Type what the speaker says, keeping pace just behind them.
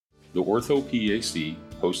the Ortho PAC,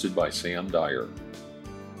 hosted by Sam Dyer.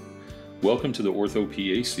 Welcome to the Ortho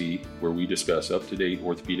PAC, where we discuss up-to-date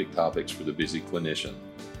orthopedic topics for the busy clinician.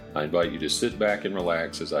 I invite you to sit back and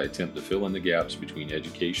relax as I attempt to fill in the gaps between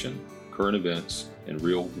education, current events, and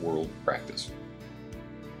real-world practice.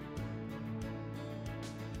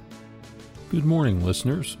 Good morning,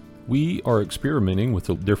 listeners. We are experimenting with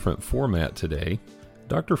a different format today.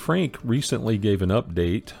 Dr. Frank recently gave an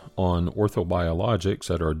update on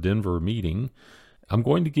Orthobiologics at our Denver meeting. I'm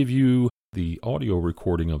going to give you the audio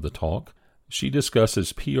recording of the talk. She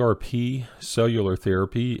discusses PRP, cellular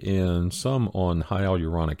therapy, and some on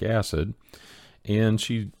hyaluronic acid. And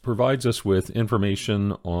she provides us with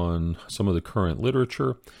information on some of the current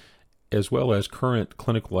literature, as well as current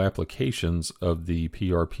clinical applications of the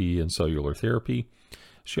PRP and cellular therapy.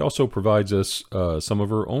 She also provides us some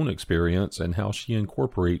of her own experience and how she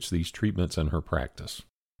incorporates these treatments in her practice.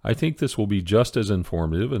 I think this will be just as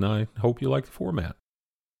informative, and I hope you like the format.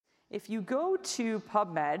 If you go to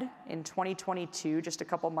PubMed in 2022, just a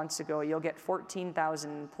couple months ago, you'll get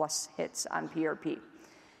 14,000 plus hits on PRP.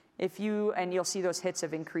 And you'll see those hits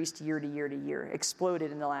have increased year to year to year,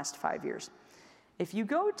 exploded in the last 5 years. If you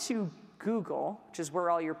go to Google, which is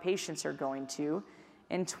where all your patients are going to,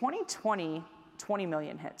 in 2020, 20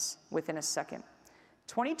 million hits within a second.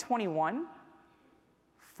 2021,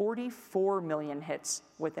 44 million hits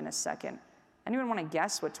within a second. Anyone want to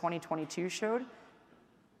guess what 2022 showed?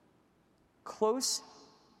 Close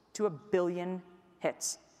to 1 billion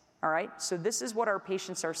hits. All right? So this is what our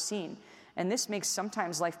patients are seeing. And this makes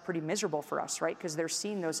sometimes life pretty miserable for us, right? Because they're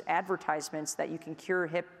seeing those advertisements that you can cure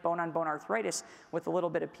hip bone-on-bone arthritis with a little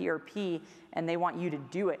bit of PRP, and they want you to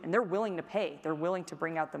do it. And they're willing to pay. They're willing to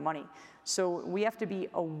bring out the money. So we have to be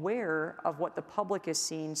aware of what the public is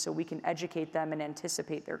seeing so we can educate them and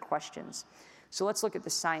anticipate their questions. So let's look at the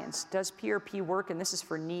science. Does PRP work? And this is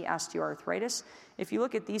for knee osteoarthritis. If you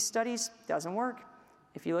look at these studies, it doesn't work.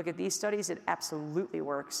 If you look at these studies, it absolutely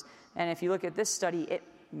works. And if you look at this study, it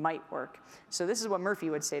might work. So this is what Murphy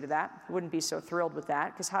would say to that. I wouldn't be so thrilled with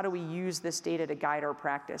that, because how do we use this data to guide our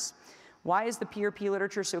practice? Why is the PRP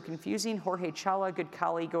literature so confusing? Jorge Chala, a good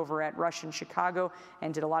colleague over at Rush in Chicago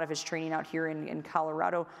and did a lot of his training out here in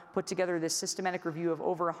Colorado, put together this systematic review of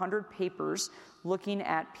over 100 papers looking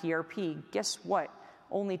at PRP. Guess what?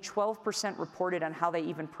 Only 12% reported on how they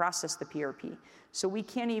even process the PRP. So we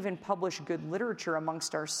can't even publish good literature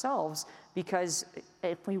amongst ourselves, because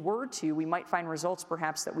if we were to, we might find results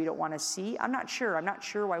perhaps that we don't want to see. I'm not sure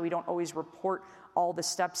why we don't always report all the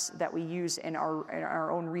steps that we use in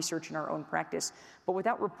our own research and our own practice. But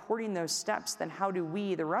without reporting those steps, then how do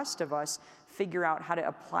we, the rest of us, figure out how to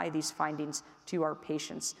apply these findings to our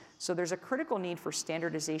patients? So there's a critical need for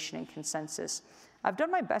standardization and consensus. I've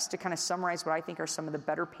done my best to kind of summarize what I think are some of the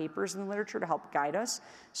better papers in the literature to help guide us.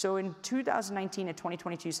 So in 2019 and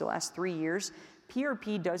 2022, so the last 3 years,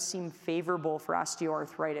 PRP does seem favorable for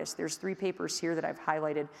osteoarthritis. There's 3 papers here that I've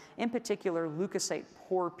highlighted, in particular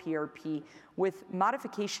leukocyte-poor PRP with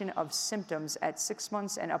modification of symptoms at 6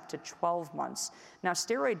 months and up to 12 months. Now,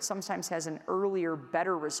 steroid sometimes has an earlier,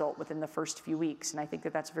 better result within the first few weeks, and I think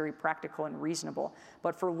that that's very practical and reasonable.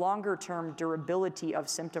 But for longer-term durability of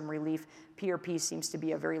symptom relief, PRP seems to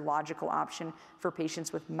be a very logical option for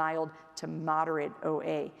patients with mild to moderate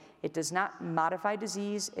OA. It does not modify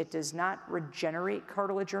disease, it does not regenerate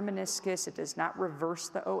cartilage or meniscus, it does not reverse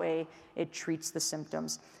the OA, it treats the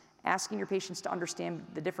symptoms. Asking your patients to understand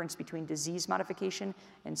the difference between disease modification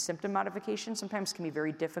and symptom modification sometimes can be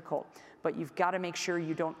very difficult, but you've got to make sure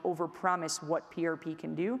you don't overpromise what PRP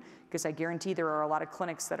can do, because I guarantee there are a lot of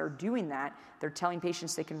clinics that are doing that. They're telling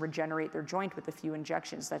patients they can regenerate their joint with a few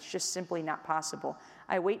injections. That's just simply not possible.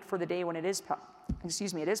 I wait for the day when it is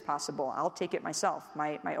possible. I'll take it myself,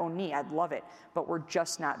 my own knee. I'd love it, but we're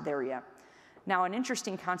just not there yet. Now, an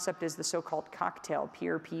interesting concept is the so-called cocktail,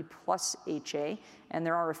 PRP plus HA, and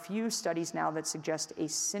there are a few studies now that suggest a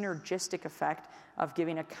synergistic effect of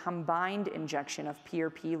giving a combined injection of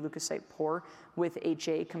PRP, leukocyte-poor, with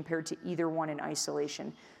HA compared to either one in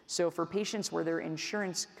isolation. So for patients where their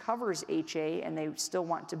insurance covers HA and they still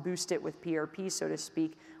want to boost it with PRP, so to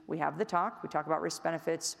speak, we have the talk. We talk about risk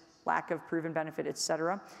benefits, lack of proven benefit, et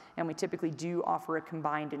cetera, and we typically do offer a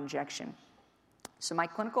combined injection. So my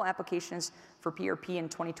clinical applications for PRP in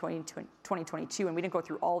 2022, and we didn't go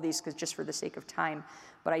through all these because just for the sake of time,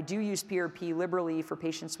 but I do use PRP liberally for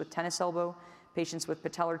patients with tennis elbow, patients with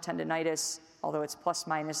patellar tendonitis, although it's plus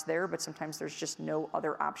minus there, but sometimes there's just no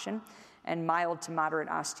other option, and mild to moderate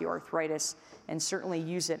osteoarthritis, and certainly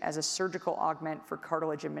use it as a surgical augment for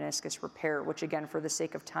cartilage and meniscus repair, which again, for the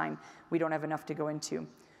sake of time, we don't have enough to go into.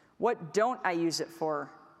 What don't I use it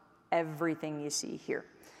for? Everything you see here.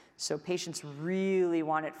 So patients really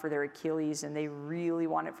want it for their Achilles, and they really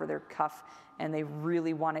want it for their cuff, and they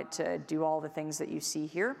really want it to do all the things that you see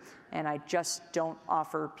here. And I just don't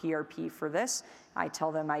offer PRP for this. I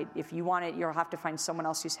tell them, if you want it, you'll have to find someone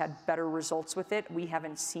else who's had better results with it. We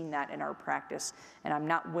haven't seen that in our practice. And I'm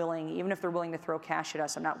not willing, even if they're willing to throw cash at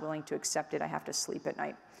us, I'm not willing to accept it. I have to sleep at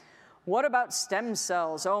night. What about stem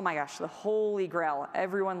cells? Oh my gosh, the holy grail.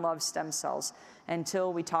 Everyone loves stem cells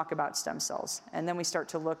until we talk about stem cells. And then we start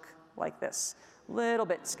to look like this, a little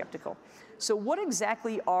bit skeptical. So what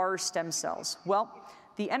exactly are stem cells? Well,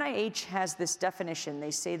 the NIH has this definition. They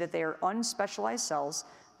say that they are unspecialized cells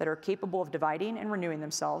that are capable of dividing and renewing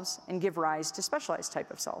themselves and give rise to specialized type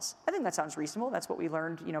of cells. I think that sounds reasonable. That's what we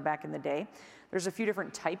learned, back in the day. There's a few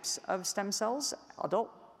different types of stem cells: adult,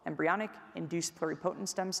 embryonic, induced pluripotent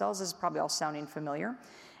stem cells. This is probably all sounding familiar.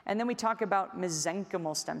 And then we talk about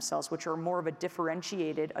mesenchymal stem cells, which are more of a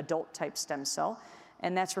differentiated adult type stem cell,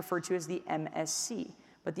 and that's referred to as the MSC.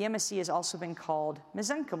 But the MSC has also been called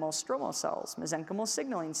mesenchymal stromal cells, mesenchymal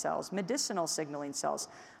signaling cells, medicinal signaling cells,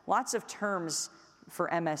 lots of terms for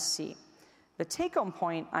MSC. The take-home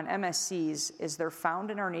point on MSCs is they're found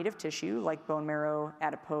in our native tissue, like bone marrow,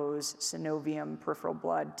 adipose, synovium, peripheral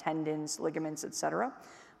blood, tendons, ligaments, etc.,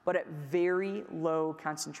 but at very low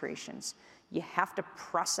concentrations. You have to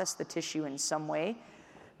process the tissue in some way,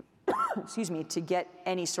 to get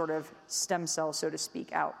any sort of stem cell, so to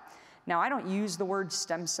speak, out. Now, I don't use the word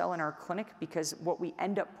stem cell in our clinic because what we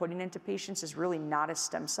end up putting into patients is really not a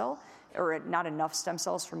stem cell, or not enough stem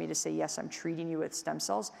cells for me to say, yes, I'm treating you with stem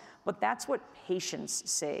cells. But that's what patients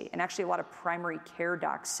say, and actually a lot of primary care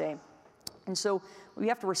docs say. And so we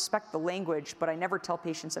have to respect the language, but I never tell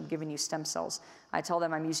patients I'm giving you stem cells. I tell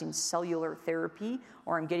them I'm using cellular therapy,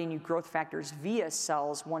 or I'm getting you growth factors via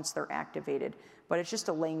cells once they're activated. But it's just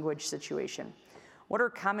a language situation. What are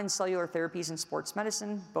common cellular therapies in sports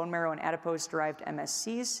medicine? Bone marrow and adipose-derived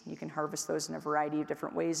MSCs. You can harvest those in a variety of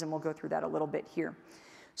different ways, and we'll go through that a little bit here.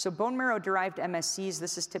 So bone marrow-derived MSCs,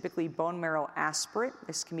 this is typically bone marrow aspirate.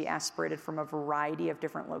 This can be aspirated from a variety of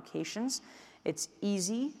different locations. It's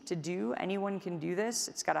easy to do. Anyone can do this.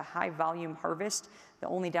 It's got a high volume harvest. The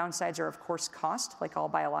only downsides are, of course, cost, like all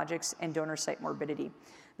biologics, and donor site morbidity.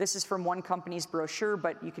 This is from one company's brochure,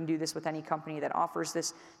 but you can do this with any company that offers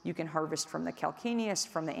this. You can harvest from the calcaneus,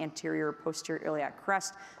 from the anterior posterior iliac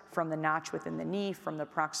crest, from the notch within the knee, from the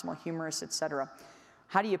proximal humerus, etc.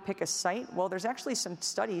 How do you pick a site? Well, there's actually some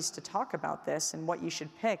studies to talk about this and what you should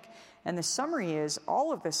pick. And the summary is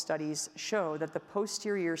all of the studies show that the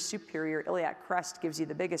posterior superior iliac crest gives you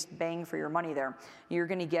the biggest bang for your money there. You're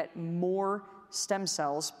going to get more stem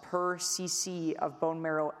cells per cc of bone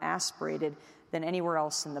marrow aspirated than anywhere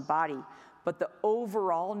else in the body. But the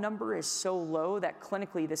overall number is so low that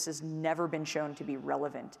clinically this has never been shown to be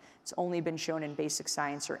relevant. It's only been shown in basic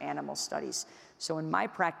science or animal studies. So in my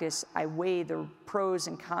practice, I weigh the pros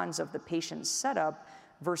and cons of the patient's setup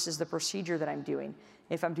versus the procedure that I'm doing.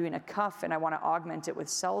 If I'm doing a cuff and I want to augment it with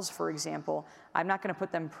cells, for example, I'm not going to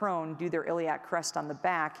put them prone, do their iliac crest on the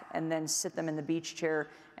back, and then sit them in the beach chair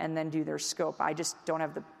and then do their scope. I just don't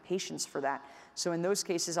have the patience for that. So in those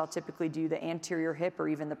cases, I'll typically do the anterior hip or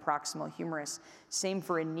even the proximal humerus. Same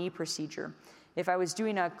for a knee procedure. If I was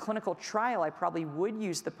doing a clinical trial, I probably would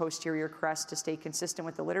use the posterior crest to stay consistent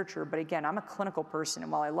with the literature. But again, I'm a clinical person,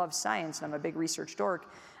 and while I love science and I'm a big research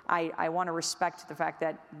dork, I want to respect the fact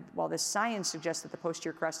that while the science suggests that the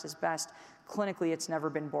posterior crest is best, clinically it's never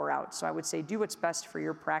been bore out. So I would say do what's best for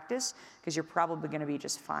your practice because you're probably going to be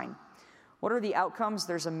just fine. What are the outcomes?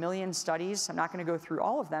 There's a million studies. I'm not going to go through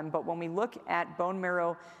all of them, but when we look at bone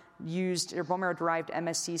marrow used or bone marrow derived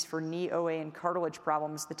MSCs for knee OA and cartilage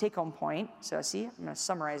problems, the take home point, so see, I'm going to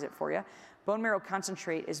summarize it for you. Bone marrow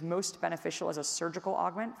concentrate is most beneficial as a surgical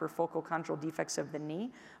augment for focal chondral defects of the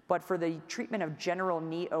knee, but for the treatment of general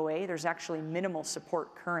knee OA, there's actually minimal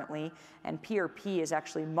support currently, and PRP is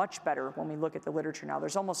actually much better when we look at the literature now.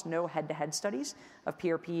 There's almost no head-to-head studies of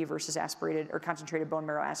PRP versus aspirated or concentrated bone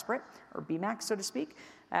marrow aspirate, or BMAC, so to speak,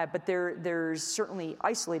 but there's certainly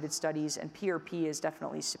isolated studies, and PRP is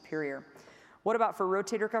definitely superior. What about for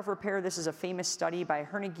rotator cuff repair? This is a famous study by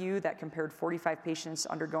Hernigue that compared 45 patients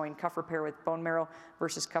undergoing cuff repair with bone marrow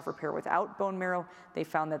versus cuff repair without bone marrow. They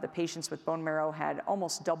found that the patients with bone marrow had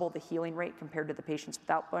almost double the healing rate compared to the patients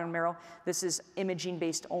without bone marrow. This is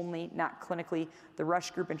imaging-based only, not clinically. The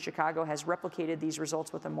Rush group in Chicago has replicated these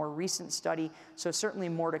results with a more recent study, so certainly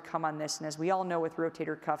more to come on this. And as we all know with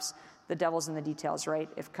rotator cuffs, the devil's in the details, right?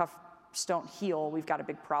 If cuffs don't heal, we've got a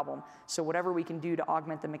big problem. So whatever we can do to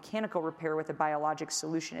augment the mechanical repair with a biologic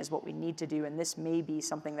solution is what we need to do, and this may be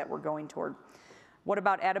something that we're going toward. What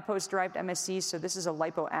about adipose-derived MSCs? So this is a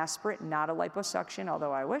lipoaspirate, not a liposuction,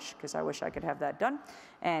 although I wish, because I wish I could have that done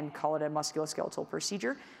and call it a musculoskeletal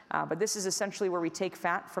procedure. But this is essentially where we take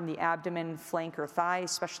fat from the abdomen, flank, or thigh,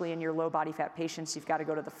 especially in your low body fat patients. You've got to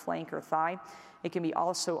go to the flank or thigh. It can be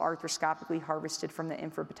also arthroscopically harvested from the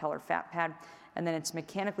infrapatellar fat pad, and then it's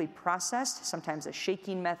mechanically processed, sometimes a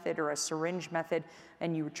shaking method or a syringe method,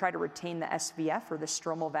 and you try to retain the SVF, or the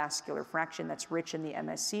stromal vascular fraction, that's rich in the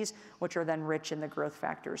MSCs, which are then rich in the growth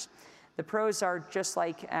factors. The pros are just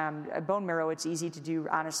like a bone marrow. It's easy to do.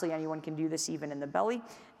 Honestly, anyone can do this even in the belly.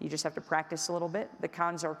 You just have to practice a little bit. The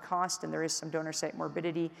cons are cost, and there is some donor site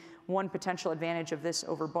morbidity. One potential advantage of this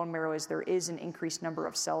over bone marrow is there is an increased number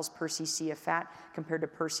of cells per cc of fat compared to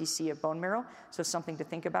per cc of bone marrow, so something to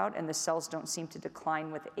think about, and the cells don't seem to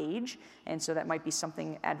decline with age, and so that might be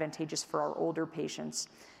something advantageous for our older patients.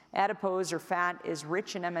 Adipose or fat is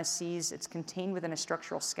rich in MSCs. It's contained within a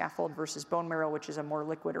structural scaffold versus bone marrow, which is a more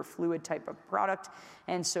liquid or fluid type of product.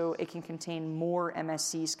 And so it can contain more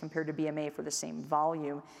MSCs compared to BMA for the same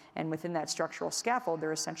volume. And within that structural scaffold,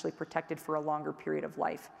 they're essentially protected for a longer period of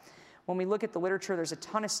life. When we look at the literature, there's a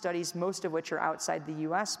ton of studies, most of which are outside the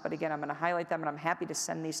US. But again, I'm going to highlight them, and I'm happy to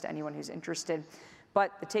send these to anyone who's interested.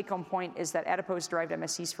 But the take-home point is that adipose-derived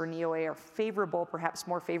MSCs for knee-OA are favorable, perhaps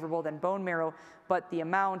more favorable than bone marrow, but the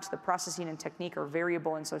amount, the processing, and technique are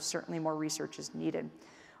variable, and so certainly more research is needed.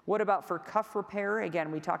 What about for cuff repair? Again,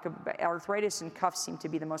 we talk about arthritis and cuffs seem to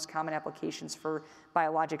be the most common applications for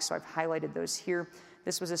biologics, so I've highlighted those here.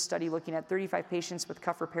 This was a study looking at 35 patients with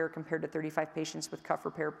cuff repair compared to 35 patients with cuff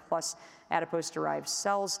repair plus adipose-derived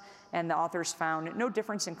cells, and the authors found no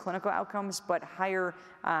difference in clinical outcomes, but higher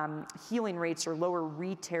healing rates or lower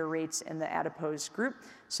re-tear rates in the adipose group,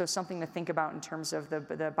 so something to think about in terms of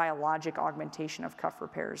the biologic augmentation of cuff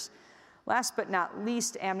repairs. Last but not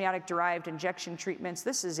least, amniotic-derived injection treatments.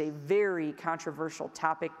 This is a very controversial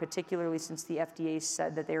topic, particularly since the FDA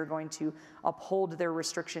said that they are going to uphold their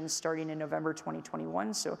restrictions starting in November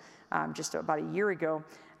 2021, so just about a year ago.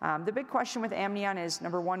 The big question with amnion is,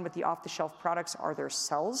 number one, with the off-the-shelf products, are there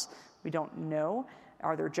cells? We don't know.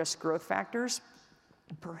 Are there just growth factors?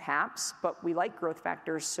 Perhaps, but we like growth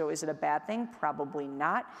factors, so is it a bad thing? Probably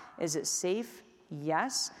not. Is it safe?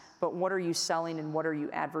 Yes. But what are you selling and what are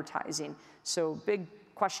you advertising? So big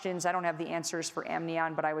questions. I don't have the answers for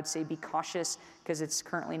amnion, but I would say be cautious because it's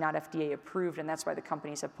currently not FDA approved, and that's why the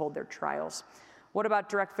companies have pulled their trials. What about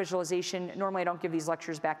direct visualization? Normally I don't give these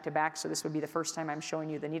lectures back to back, so this would be the first time I'm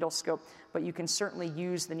showing you the needle scope, but you can certainly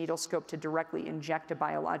use the needle scope to directly inject a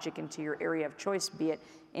biologic into your area of choice, be it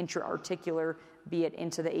intra-articular, be it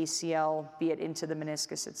into the ACL, be it into the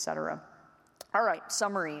meniscus, etc. All right,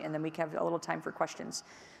 summary, and then we can have a little time for questions.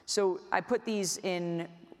 So I put these in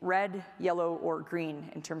red, yellow, or green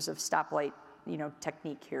in terms of stoplight,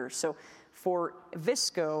 technique here. So for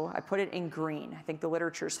visco, I put it in green. I think the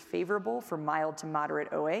literature is favorable for mild to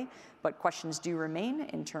moderate OA, but questions do remain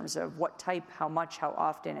in terms of what type, how much, how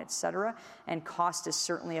often, etc. And cost is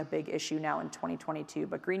certainly a big issue now in 2022.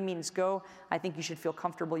 But green means go. I think you should feel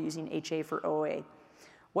comfortable using HA for OA.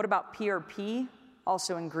 What about PRP?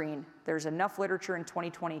 Also in green. There's enough literature in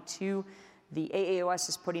 2022. The AAOS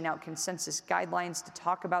is putting out consensus guidelines to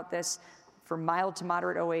talk about this. For mild to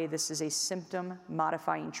moderate OA, this is a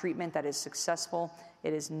symptom-modifying treatment that is successful.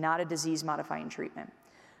 It is not a disease-modifying treatment.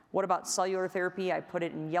 What about cellular therapy? I put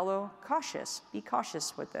it in yellow. Cautious. Be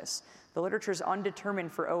cautious with this. The literature is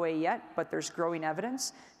undetermined for OA yet, but there's growing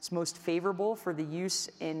evidence. It's most favorable for the use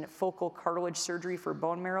in focal cartilage surgery for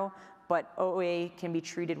bone marrow, but OA can be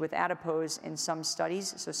treated with adipose in some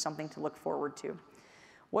studies, so something to look forward to.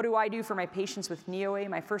 What do I do for my patients with knee OA?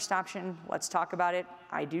 My first option, let's talk about it.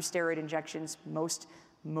 I do steroid injections. Most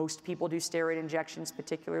people do steroid injections,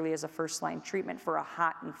 particularly as a first-line treatment for a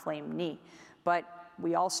hot, inflamed knee. But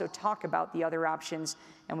we also talk about the other options,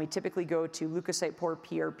 and we typically go to leukocyte-poor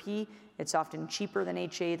PRP. It's often cheaper than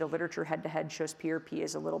HA. The literature head-to-head shows PRP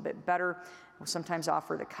is a little bit better. We'll sometimes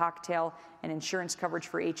offer the cocktail, and insurance coverage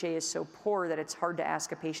for HA is so poor that it's hard to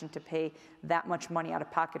ask a patient to pay that much money out of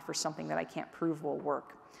pocket for something that I can't prove will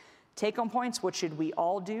work. Take-home points, what should we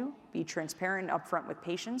all do? Be transparent and upfront with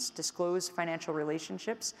patients, disclose financial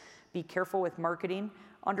relationships, be careful with marketing,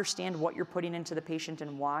 understand what you're putting into the patient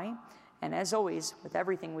and why, and as always, with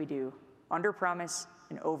everything we do, under-promise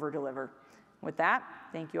and over-deliver. With that,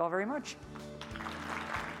 thank you all very much.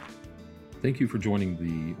 Thank you for joining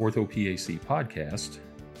the OrthoPAC podcast.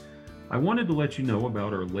 I wanted to let you know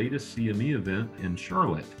about our latest CME event in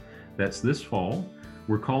Charlotte. That's this fall.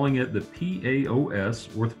 We're calling it the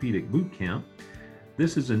PAOS Orthopedic Boot Camp.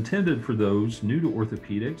 This is intended for those new to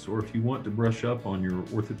orthopedics, or if you want to brush up on your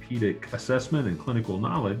orthopedic assessment and clinical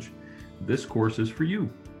knowledge. this course is for you.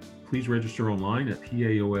 Please register online at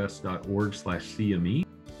paos.org/CME.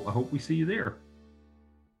 I hope we see you there.